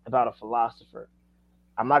about a philosopher.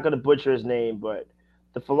 I'm not going to butcher his name, but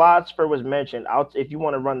the philosopher was mentioned. If you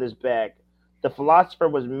want to run this back, the philosopher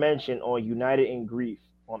was mentioned on United in Grief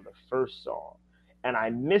on the first song. And I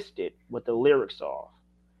missed it with the lyrics off.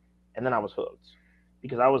 And then I was hooked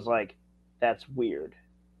because I was like, that's weird.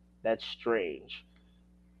 That's strange.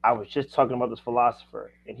 I was just talking about this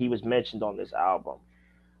philosopher and he was mentioned on this album.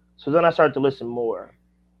 So then I started to listen more.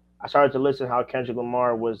 I started to listen how Kendrick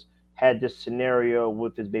Lamar had this scenario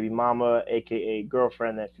with his baby mama, aka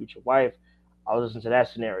girlfriend and future wife. I was listening to that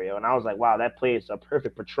scenario and I was like, wow, that plays a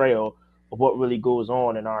perfect portrayal of what really goes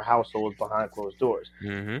on in our households behind closed doors.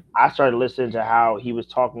 Mm-hmm. I started listening to how he was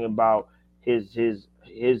talking about his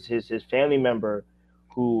family member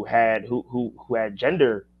who had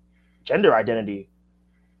gender identity,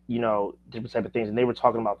 different type of things, and they were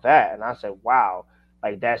talking about that, and I said, wow,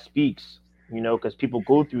 like that speaks, because people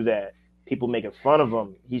go through that. People making fun of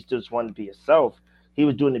him. He still just wanted to be himself. He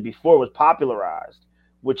was doing it before it was popularized,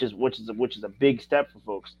 which is a big step for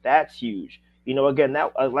folks. That's huge. Again,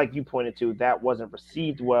 that like you pointed to, that wasn't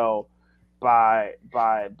received well by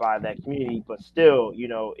that community, but still,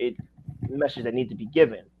 it message that need to be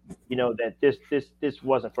given. That this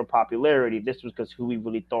wasn't for popularity. This was because who he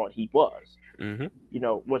really thought he was.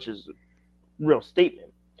 Mm-hmm. Which is a real statement.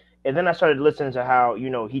 And then I started listening to how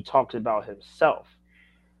he talks about himself.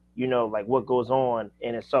 Like what goes on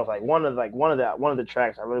in itself. Like one of the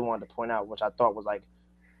tracks I really wanted to point out, which I thought was like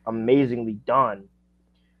amazingly done,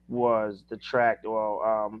 was the track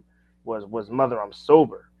was Mother I'm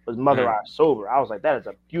Sober. Was Mother I'm Sober. I was like, that is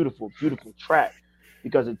a beautiful, beautiful track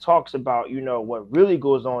because it talks about what really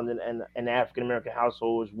goes on in African American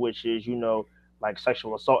households, which is like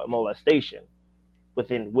sexual assault and molestation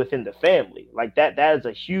within the family. Like that is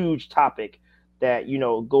a huge topic that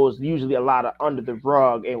goes usually a lot of under the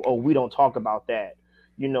rug and we don't talk about that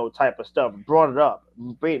type of stuff. Brought it up,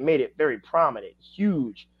 made it very prominent.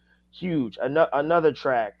 Huge. Another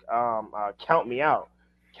track, Count Me Out.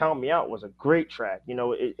 Count Me Out was a great track.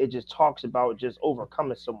 It just talks about just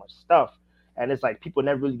overcoming so much stuff. And it's like people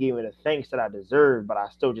never really gave me the thanks that I deserved, but I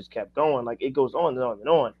still just kept going. Like it goes on and on and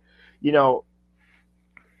on.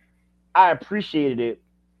 I appreciated it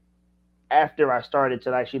after I started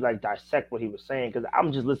to actually like dissect what he was saying, because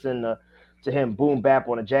I'm just listening to him boom bap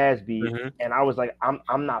on a jazz beat, and I was like,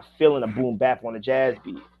 I'm not feeling a boom bap on a jazz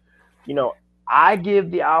beat. I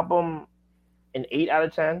give the album an 8 out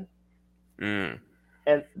of 10. And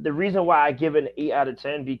the reason why I give it an 8 out of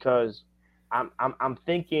 10 because I'm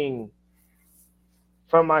thinking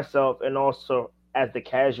for myself and also as the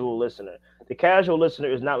casual listener. The casual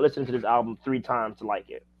listener is not listening to this album 3 times to like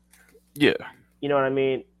it. Yeah. You know what I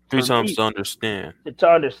mean? 3 times to understand. To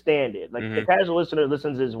understand it. Like the casual listener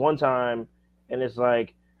listens to this one time and it's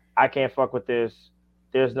like, I can't fuck with this.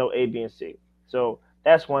 There's no A, B, and C. So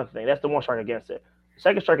that's one thing. That's the one strike against it. The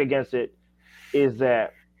second strike against it is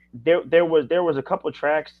that there was a couple of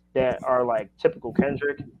tracks that are like typical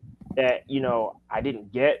Kendrick that I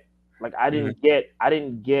didn't get. Like I didn't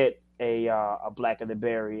get a Black of the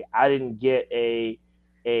Berry. I didn't get a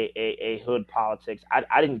Hood Politics.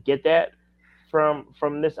 I didn't get that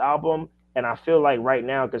from this album, and I feel like right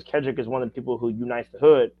now, because Kendrick is one of the people who unites the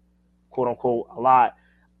hood, quote unquote, a lot.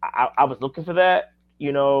 I was looking for that,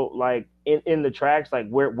 like in the tracks, like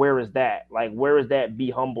where is that? Like where is that Be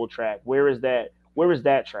Humble track? Where is that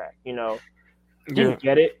track? Didn't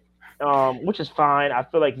get it, which is fine. I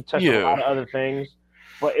feel like he touched on a lot of other things,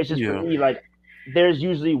 but it's just for me, like there's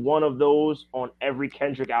usually one of those on every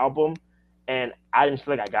Kendrick album, and I didn't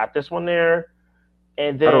feel like I got this one there.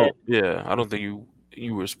 And then I don't think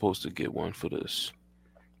you were supposed to get one for this,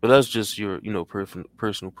 but that's just your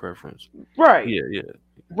personal preference, right? Yeah,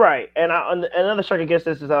 right. And another strike against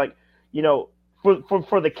this is like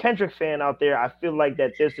for the Kendrick fan out there, I feel like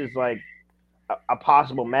that this is like a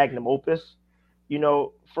possible magnum opus,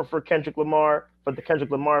 for Kendrick Lamar, for the Kendrick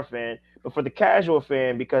Lamar fan, but for the casual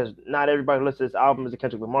fan, because not everybody who listens to this album is a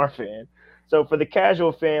Kendrick Lamar fan. So for the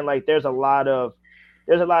casual fan, like there's a lot of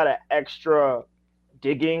extra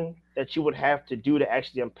digging that you would have to do to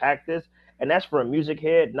actually unpack this, and that's for a music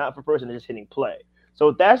head, not for a person just hitting play.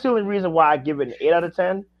 So that's the only reason why I give it an 8 out of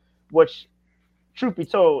 10, which, truth be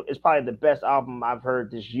told, is probably the best album I've heard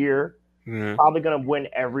this year. Mm-hmm. Probably gonna win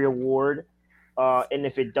every award, and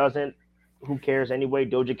if it doesn't, who cares anyway?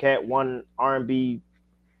 Doja Cat won R&B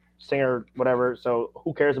singer, whatever. So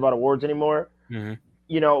who cares about awards anymore?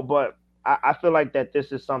 Mm-hmm. But I feel like that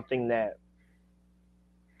this is something that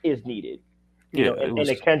is needed. Yeah, it in was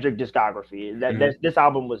a Kendrick discography, this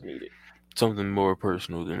album was needed. something more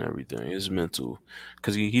personal than everything. It's mental,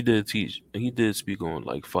 because he did speak on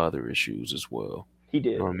like father issues as well. He You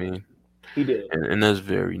did. know what I mean? He did. And that's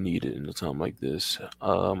very needed in a time like this.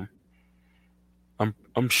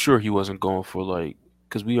 I'm sure he wasn't going for like,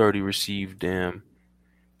 because we already received Damn,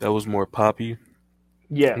 that was more poppy.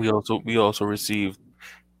 Yeah, We also received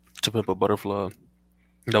To Pimp a Butterfly,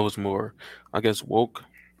 that was more, I guess, woke,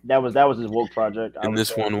 that was his woke project, I and would this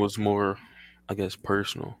say. one was more, I guess,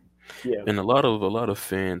 personal. Yeah, And a lot of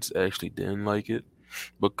fans actually didn't like it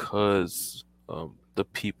because of the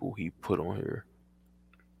people he put on here.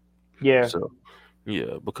 yeah, So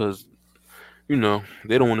yeah, because they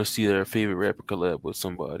don't want to see their favorite rapper collab with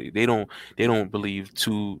somebody. They don't believe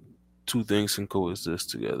two things can coexist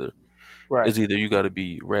together. right. It's either you got to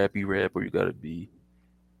be rappy rap or you got to be,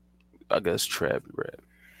 I guess, trappy rap.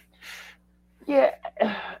 Yeah,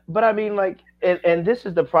 but I mean, like, and this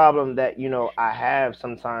is the problem that I have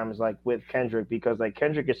sometimes, like, with Kendrick, because like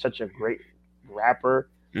Kendrick is such a great rapper.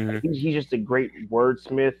 Like, Mhm. he's just a great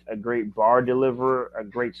wordsmith, a great bar deliverer, a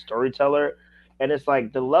great storyteller, and it's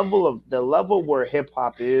like the level where hip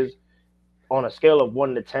hop is on a scale of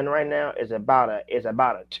 1 to 10 right now is about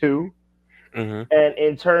a 2. Mhm. And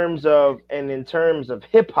in terms of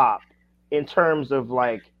hip hop, in terms of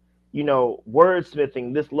like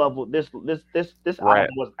wordsmithing, this level, this Rap.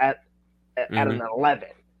 album was at Mhm. an 11,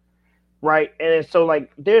 right? And so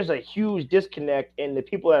like there's a huge disconnect in the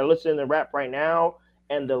people that are listening to rap right now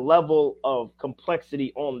and the level of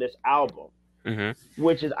complexity on this album, Mhm.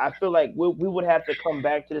 which is, I feel like we would have to come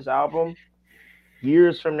back to this album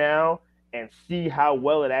years from now and see how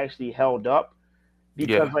well it actually held up,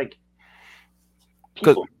 because Yeah. like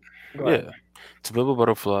Cause people. Go ahead. yeah, To Pimp a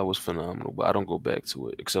Butterfly was phenomenal, but I don't go back to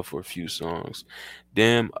it except for a few songs.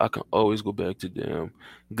 Damn, I can always go back to Damn.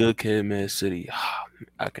 Good Kid, Mad City.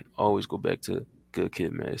 I can always go back to Good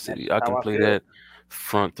Kid, Mad That's City. just I how can I play feel. that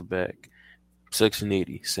front to back. Section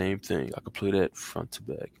 80, same thing. I could play that front to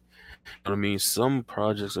back. But I mean, some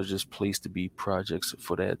projects are just placed to be projects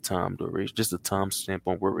for that time duration, just a time stamp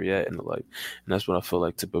on where we're at in the life, and that's what I feel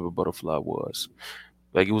like "To Pimp a Butterfly" was.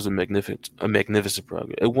 Like it was a magnificent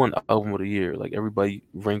project. It won album of the year. Like everybody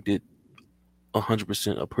ranked it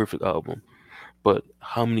 100% a perfect album. But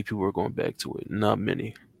how many people were going back to it? Not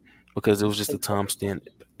many, because it was just A a couple timestamp,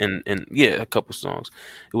 songs. and yeah, a couple songs.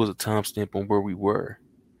 It was a timestamp on where we were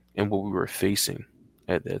and what we were facing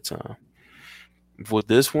at that time. For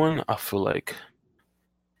this one, I feel like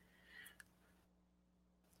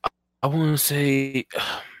I want to say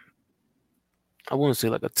I wouldn't say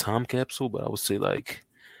like a time capsule, but I would say like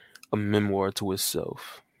a memoir to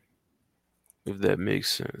itself, if that makes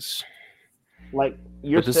sense. Like,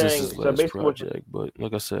 you're But this is saying, his so last basically what you're, project. But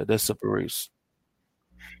like I said, that separates.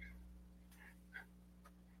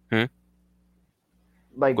 Hmm?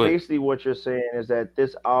 like, Go ahead. basically what you're saying is that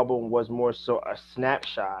this album was more so a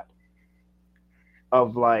snapshot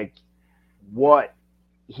of like what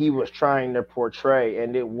he was trying to portray,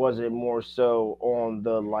 and it wasn't more so on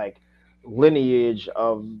the like lineage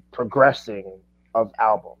of progressing of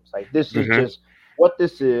albums. Like, this is Hmm. just what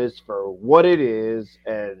this is for what it is,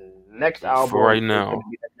 and next For album right is going to now,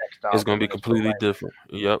 be the next it's album, gonna be and it's for completely right different.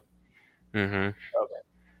 Yep. Hmm. now. Okay,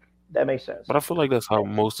 that makes sense. But I feel like that's how That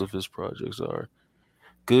makes most of his projects are.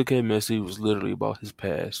 Good Kid, Messy was literally about his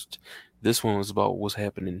past. This one was about what's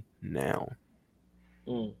happening now.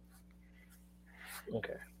 sense.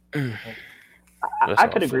 Okay. That's Okay. I how I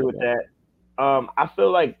could feel agree with about that. I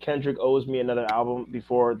feel like Kendrick owes me another album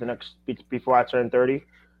before I turn 30. it.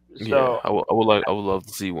 Yeah, So I would love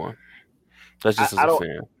to see one. That's I, just as I a don't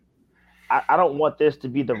fan. I don't want this to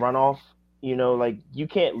be the runoff. Like, you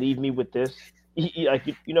can't leave me with this. Like,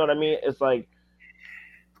 you know what I mean? It's like,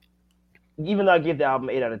 even though I give the album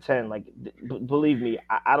 8 out of 10, like, believe me,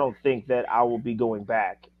 I don't think that I will be going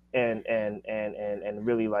back and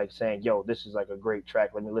really like saying, yo, this is like a great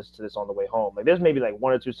track. Let me listen to this on the way home. Like there's maybe like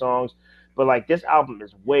one or two songs, but like this album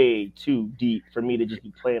is way too deep for me to just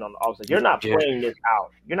be playing on the opposite. You're not Yeah. playing this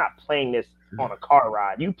out. You're not playing this on a car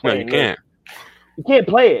ride. You No, you playing this. can't. You can't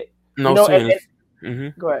play it. No, You I'm know, saying it's,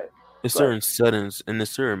 go ahead. there's Go ahead. certain settings and there's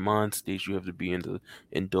certain mind states you have to be in to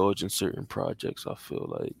indulge in certain projects. I feel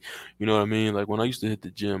like, you know what I mean? Like when I used to hit the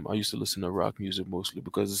gym, I used to listen to rock music mostly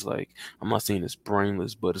because it's like, I'm not saying it's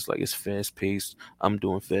brainless, but it's like it's fast paced. I'm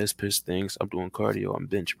doing fast paced things. I'm doing cardio. I'm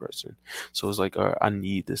bench pressing. So it's like, all right, I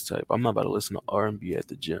need this type. I'm not about to listen to R&B at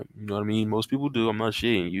the gym. You know what I mean? Most people do. I'm not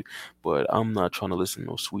shading you, but I'm not trying to listen to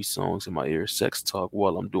no sweet songs in my ear, sex talk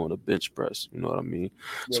while I'm doing a bench press. You know what I mean?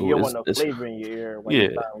 Yeah, you So don't want no flavor in your ear when yeah,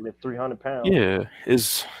 you're trying to lift 300 pounds. yeah,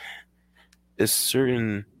 it's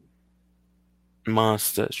certain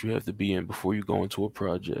mindsets you have to be in before you go into a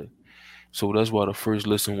project. So that's why the first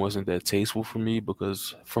listen wasn't that tasteful for me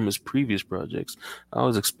because from his previous projects, I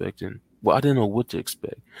was expecting, well, I didn't know what to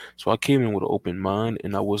expect. So I came in with an open mind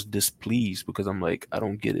and I was displeased because I'm like, I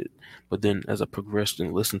don't get it. But then as I progressed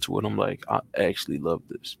and listened to it, I'm like, I actually love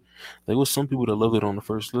this. There was some people that love it on the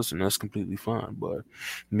first listen. That's completely fine. But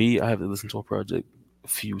me, I have to listen to a project a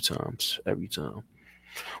few times every time.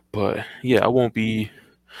 But yeah, I won't be.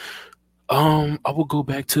 I will go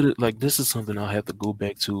back to the like. This is something I'll have to go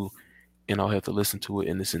back to, and I'll have to listen to it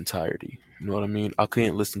in its entirety. You know what I mean? I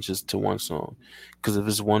can't listen just to one song, because if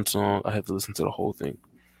it's one song, I have to listen to the whole thing.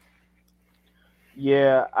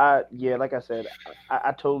 Yeah, like I said,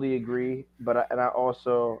 I totally agree. But I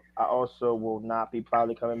also will not be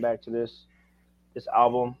probably coming back to this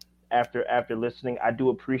album after listening. I do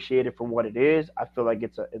appreciate it for what it is. I feel like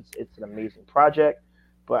it's an amazing project,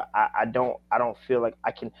 but I don't feel like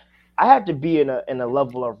I can. I have to be in a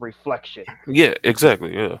level of reflection Yeah,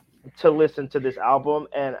 exactly. Yeah. to listen to this album,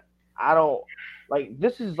 and I don't like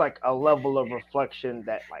this is like a level of reflection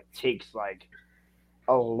that like takes like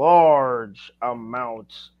a large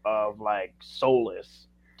amount of like solace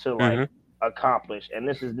to like hmm accomplish, and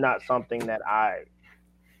this is not something that I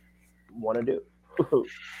want to do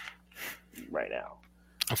right now.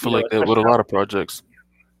 I You feel know, like that with especially a not. lot of projects.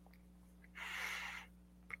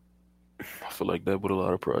 I feel like that with a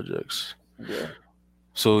lot of projects. Yeah.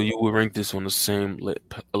 So you would rank this on the same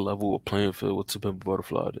level of playing field with To Pimp a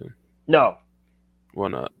Butterfly then? No, Why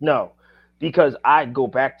not? no, because I go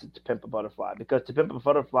back to Pimp a Butterfly because To Pimp a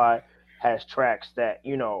Butterfly has tracks that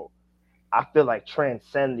I feel like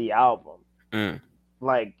transcend the album, Mm.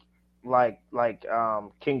 like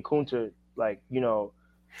King Kunta, like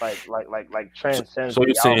like transcends So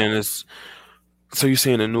you're the saying album. this? So you're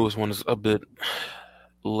saying the newest one is a bit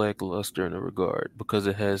lackluster in a regard because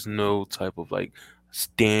it has no type of like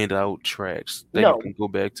standout tracks that you No, can go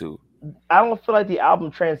back to. I don't feel like the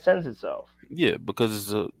album transcends itself. Yeah,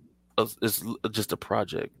 because just a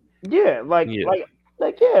project. Yeah, Yeah.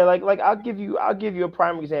 yeah, I'll give you a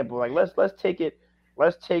prime example. Like let's take it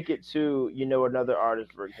to another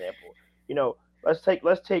artist for example. You know, let's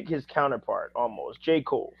take his counterpart almost J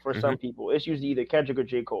Cole. For hmm some people, it's usually either Kendrick or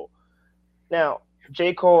J Cole. Now,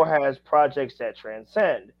 J Cole has projects that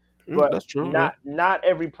transcend, but That's true. Yeah. not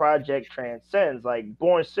every project transcends. Like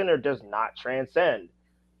Born Sinner does not transcend.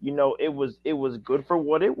 It was good for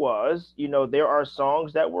what it was. There are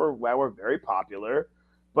songs that were very popular,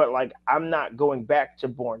 but like I'm not going back to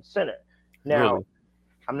Born Sinner. Now, Really.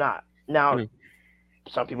 I'm not. Now, Mm.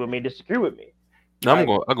 some people may disagree with me. Now I'm Like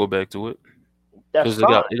going. I go back to it that's because it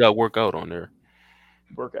got fine. it got work out on there.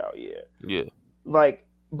 Workout, yeah. Yeah. Like,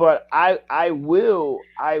 but I will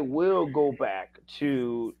go back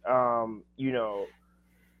to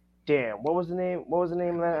damn, what was the name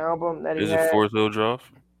of that album that he Is it had? Forest Hill Drive?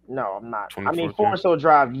 No, I'm not. I mean, 2014. Forest Hill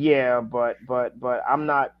Drive, yeah, but I'm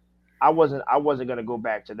not. I wasn't gonna go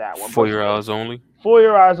back to that one. For But Your Eyes Only. For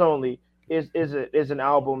Your Eyes Only is an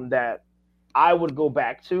album that I would go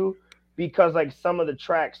back to because like some of the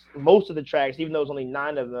tracks, most of the tracks, even though it's only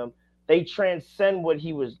 9 of them, they transcend what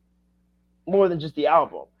he was more than just the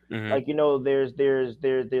album. hmm Like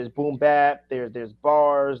there's boom bap, there's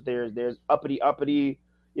bars, there's uppity uppity.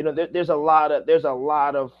 There's a lot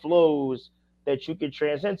of flows that you can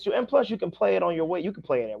transcend to, and plus you can play it on your way. You can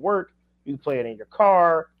play it at work, you can play it in your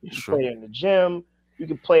car, you can Sure. play it in the gym, you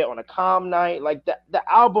can play it on a calm night. Like the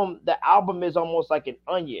album is almost like an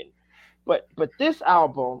onion. But this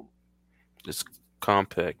album, It's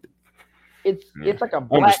compact. it's Yeah. it's like a I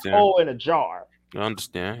black understand. hole in a jar. I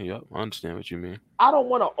understand. Yep. I understand what you mean. I don't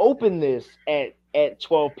want to open this at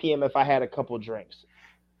 12 p.m. if I had a couple drinks.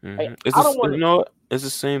 It's I don't want you to. know what? It's the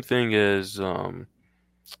same thing as Earl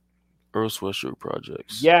Sweatshirt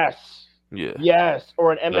projects. Yes, Yeah. yes,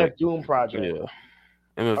 or an Like MF Doom project. yeah.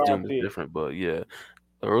 MF Doom is R.I.P. different, but yeah,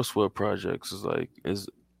 the Earl Sweat projects is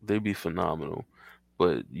they be phenomenal,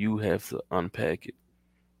 but you have to unpack it.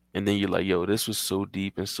 And then you're like, yo, this was so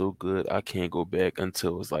deep and so good. I can't go back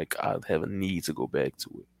until it's like I have a need to go back to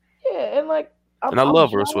it. Yeah, and like And I I'm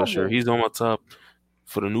love Earl Sweatshirt. driving. He's on my top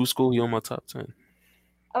for the new school. He on my top 10.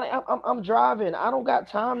 I'm driving. I don't got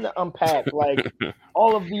time to unpack like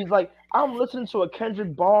all of these. Like I'm listening to a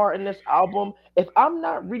Kendrick bar in this album. If I'm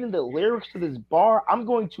not reading the lyrics to this bar, I'm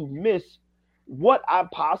going to miss what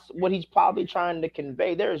he's probably trying to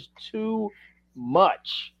convey. There's too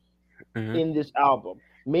much Hmm. in this album.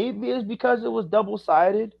 Maybe it's because it was double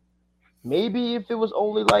sided. Maybe if it was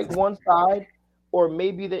only like one side, or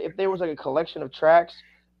maybe that if there was like a collection of tracks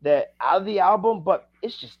that out of the album, but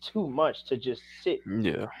it's just too much to just sit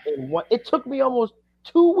Yeah, in one. It took me almost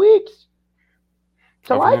 2 weeks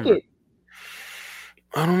to I like remember. it,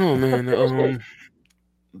 I don't know, to man. finish it.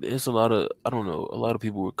 There's a lot of I don't know. A lot of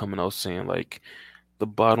people were coming out saying like the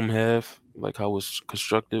bottom half, like how it was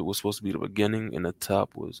constructed, was supposed to be the beginning, and the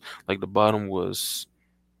top was like the bottom was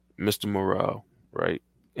Mr. Morale, right,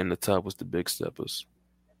 and the top was the Big Steppers.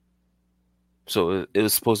 So it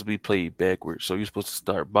was supposed to be played backwards. So you're supposed to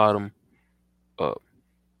start bottom up.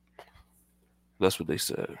 That's what they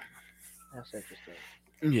said. That's interesting.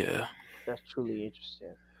 Yeah, That's truly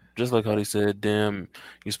interesting. just like how they said, "Damn,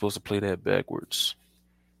 you're supposed to play that backwards."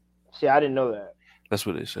 See, I didn't know that. That's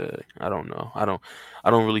what they said. I don't know. I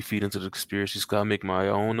don't really feed into the conspiracies. 'Cause I make my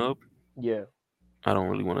own up. Yeah, I don't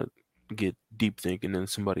really want to get deep thinking in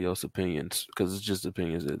somebody else's opinions because it's just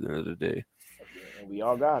opinions at the end of the day. and we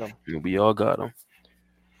all got them. And we all got them.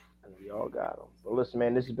 And we all got them. But listen,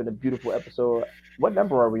 man, this has been a beautiful episode. What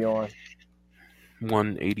number are we on?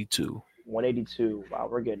 182. 182. Wow,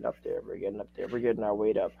 we're getting up there. We're getting up there. We're getting our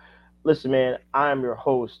weight up. Listen, man, I am your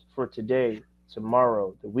host for today,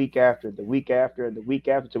 tomorrow, the week after, the week after, the week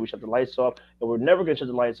after, till we shut the lights off. And we're never going to shut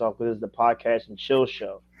the lights off because this is the podcast and chill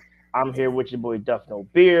show. I'm here with your boy Duff No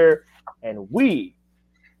Beer, and we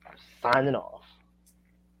are signing off.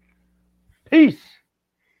 Peace.